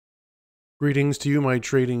Greetings to you, my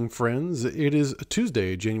trading friends. It is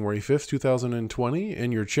Tuesday, January 5th, 2020,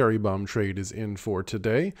 and your cherry bomb trade is in for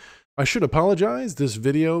today. I should apologize. This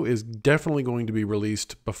video is definitely going to be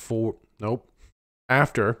released before, nope,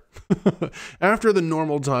 after, after the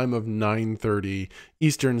normal time of 9:30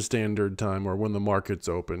 Eastern Standard Time, or when the markets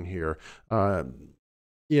open here.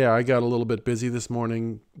 Yeah, I got a little bit busy this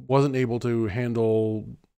morning. Wasn't able to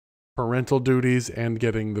handle parental duties and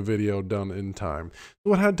getting the video done in time.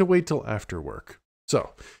 So I had to wait till after work.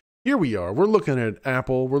 So here we are. We're looking at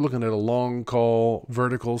Apple. We're looking at a long call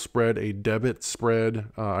vertical spread, a debit spread.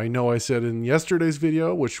 I know I said in yesterday's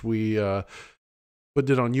video, which we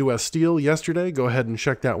did on US Steel yesterday. Go ahead and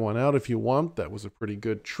check that one out if you want. That was a pretty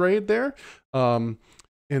good trade there. And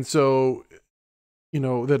so, you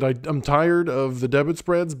know, that I'm tired of the debit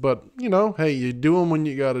spreads, but, you know, hey, you do them when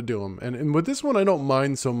you got to do them. And with this one, I don't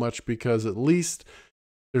mind so much because at least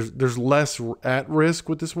there's less at risk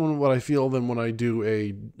with this one, what I feel, than when I do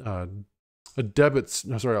a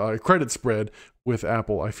credit spread with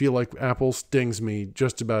Apple. I feel like Apple stings me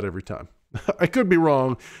just about every time. I could be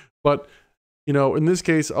wrong, but, you know, in this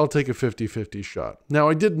case, I'll take a 50-50 shot. Now,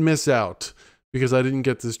 I did miss out because I didn't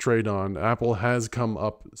get this trade on. Apple has come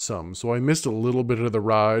up some, so I missed a little bit of the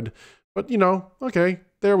ride, but you know, okay,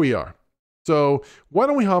 there we are. So why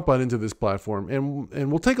don't we hop on into this platform and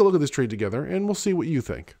we'll take a look at this trade together and we'll see what you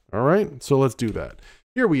think. All right, so let's do that.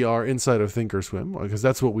 Here we are inside of ThinkOrSwim, because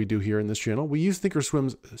that's what we do here in this channel. We use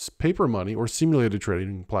ThinkOrSwim's paper money or simulated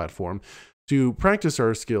trading platform to practice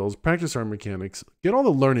our skills, practice our mechanics, get all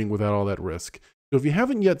the learning without all that risk. So if you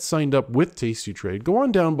haven't yet signed up with tastytrade, go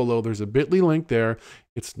on down below. There's a bit.ly link there.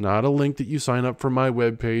 It's not a link that you sign up for my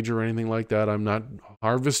webpage or anything like that. I'm not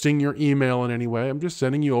harvesting your email in any way. I'm just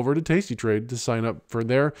sending you over to tastytrade to sign up for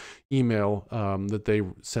their email that they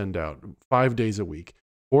send out 5 days a week.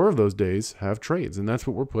 4 of those days have trades, and that's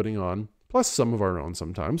what we're putting on, plus some of our own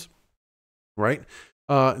sometimes, right?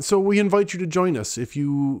 So we invite you to join us. If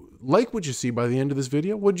you like what you see by the end of this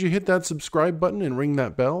video, would you hit that subscribe button and ring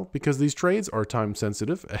that bell? Because these trades are time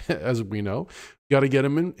sensitive, as we know. Got to get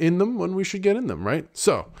them in them when we should get in them, right?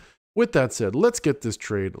 So with that said, let's get this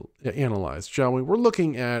trade analyzed, shall we? We're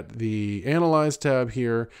looking at the Analyze tab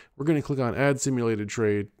here. We're going to click on Add Simulated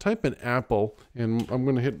Trade, type in Apple, and I'm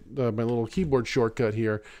going to hit my little keyboard shortcut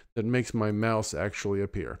here that makes my mouse actually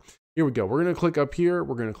appear. Here we go. We're going to click up here.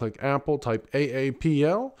 We're going to click Apple, type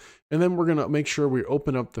AAPL, and then we're going to make sure we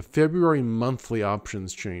open up the February monthly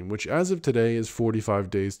options chain, which as of today is 45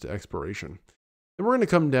 days to expiration. And we're going to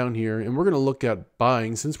come down here and we're going to look at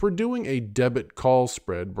buying. Since we're doing a debit call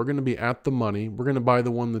spread, we're going to be at the money. We're going to buy the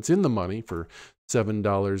one that's in the money for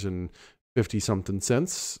 $7.50 something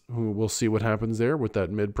cents. We'll see what happens there with that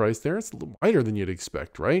mid price there. It's a little wider than you'd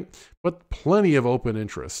expect, right? But plenty of open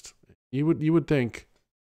interest. You would think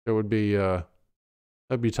it would be that'd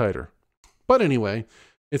be tighter, but anyway,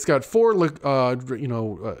 it's got 4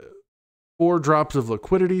 drops of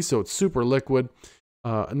liquidity, so it's super liquid.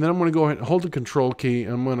 And then I'm going to go ahead and hold the control key,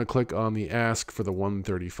 and I'm going to click on the ask for the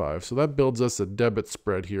 135. So that builds us a debit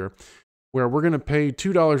spread here, where we're going to pay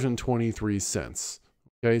 $2.23.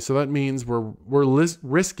 Okay, so that means we're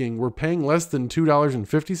paying less than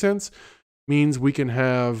 $2.50. Means we can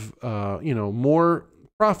have more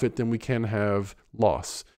profit than we can have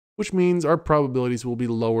loss, which means our probabilities will be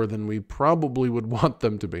lower than we probably would want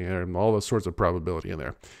them to be, and all those sorts of probability in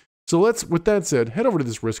there. So let's, with that said, head over to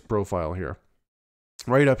this risk profile here,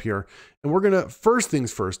 right up here, and we're gonna, first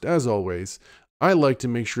things first, as always, I like to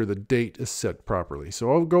make sure the date is set properly.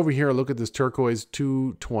 So I'll go over here, look at this turquoise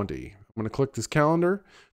 220. I'm gonna click this calendar,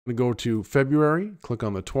 I'm gonna go to February, click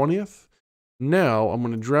on the 20th. Now I'm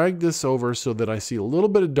gonna drag this over so that I see a little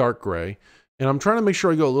bit of dark gray. And I'm trying to make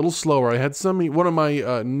sure I go a little slower. I had one of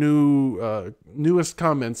my newest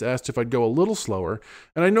comments asked if I'd go a little slower.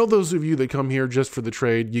 And I know those of you that come here just for the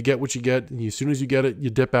trade, you get what you get. And as soon as you get it,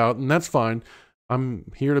 you dip out, and that's fine.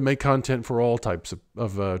 I'm here to make content for all types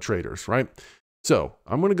of traders, right? So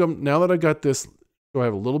I'm going to go, now that I got this, so I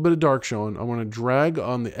have a little bit of dark showing, I want to drag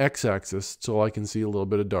on the x-axis so I can see a little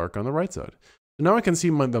bit of dark on the right side. So now I can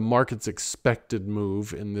see the market's expected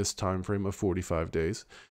move in this time frame of 45 days.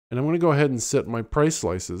 And I'm going to go ahead and set my price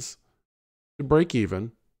slices to break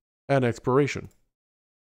even at expiration.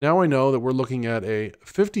 Now I know that we're looking at a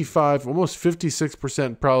 55, almost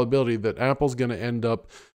 56% probability that Apple's going to end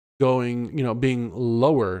up going, being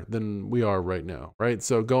lower than we are right now, right?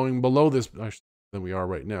 So going below this than we are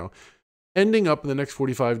right now, ending up in the next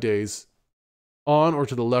 45 days on or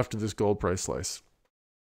to the left of this gold price slice.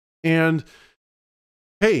 And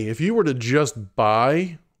hey, if you were to just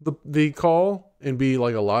buy the call and be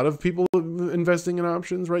like a lot of people investing in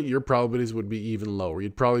options, right, your probabilities would be even lower.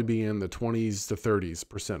 You'd probably be in the 20s to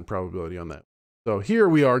 30% probability on that. So here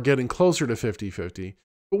we are getting closer to 50-50,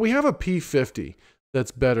 but we have a P50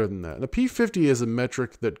 that's better than that. And a P50 is a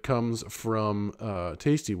metric that comes from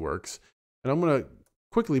Tastyworks, and I'm going to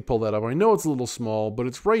quickly pull that up. I know it's a little small, but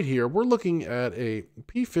it's right here. We're looking at a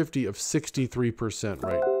P50 of 63%,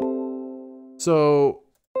 right? So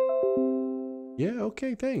yeah,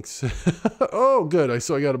 okay, thanks. Oh, good.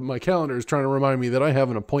 So I got my calendar is trying to remind me that I have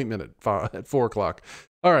an appointment at 4 o'clock.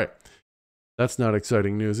 All right. That's not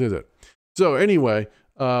exciting news, is it? So anyway,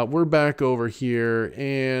 we're back over here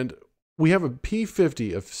and we have a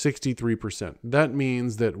P50 of 63%. That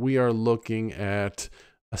means that we are looking at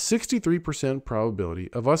a 63% probability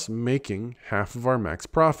of us making half of our max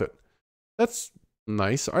profit. That's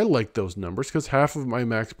nice. I like those numbers because half of my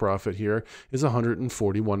max profit here is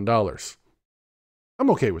 $141. I'm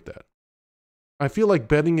okay with that. I feel like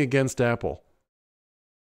betting against Apple.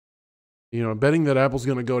 You know, betting that Apple's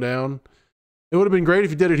going to go down. It would have been great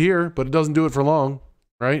if you did it here, but it doesn't do it for long,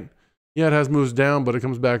 right? Yeah, it has moves down, but it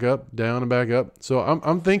comes back up, down and back up. So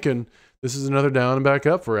I'm thinking this is another down and back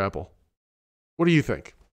up for Apple. What do you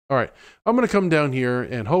think? All right, I'm going to come down here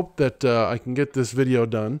and hope that I can get this video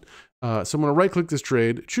done. So I'm going to right-click this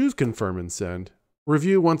trade, choose Confirm and Send.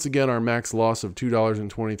 Review once again our max loss of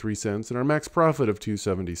 $2.23 and our max profit of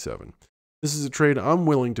 $2.77. This is a trade I'm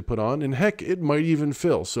willing to put on, and heck, it might even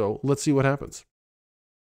fill. So let's see what happens.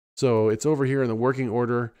 So it's over here in the working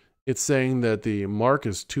order. It's saying that the mark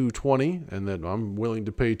is 220 and that I'm willing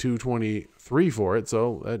to pay 223 for it.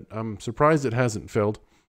 So I'm surprised it hasn't filled.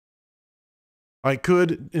 I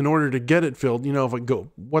could, in order to get it filled, you know, if I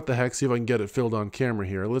go, what the heck, see if I can get it filled on camera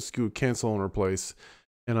here. Let's go cancel and replace.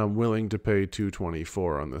 And I'm willing to pay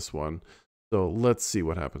 224 on this one. So let's see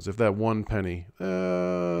what happens. If that 1 penny,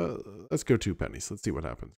 let's go 2 pennies. Let's see what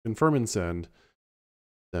happens. Confirm and send.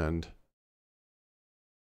 Send.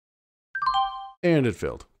 And it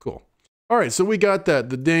filled. Cool. All right, so we got that.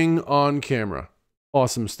 The ding on camera.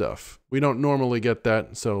 Awesome stuff. We don't normally get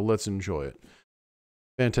that, so let's enjoy it.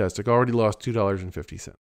 Fantastic. Already lost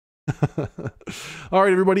 $2.50. All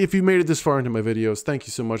right, everybody, if you made it this far into my videos, thank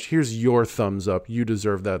you so much. Here's your thumbs up. You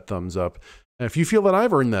deserve that thumbs up. And if you feel that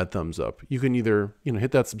I've earned that thumbs up, you can either,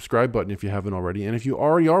 hit that subscribe button if you haven't already. And if you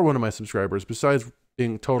already are one of my subscribers, besides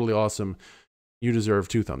being totally awesome, you deserve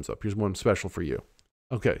 2 thumbs up. Here's one special for you.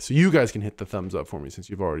 Okay, so you guys can hit the thumbs up for me since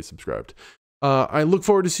you've already subscribed. I look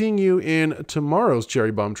forward to seeing you in tomorrow's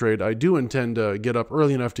Cherry Bomb trade. I do intend to get up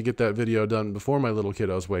early enough to get that video done before my little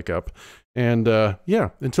kiddos wake up. And yeah,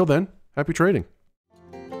 until then, happy trading.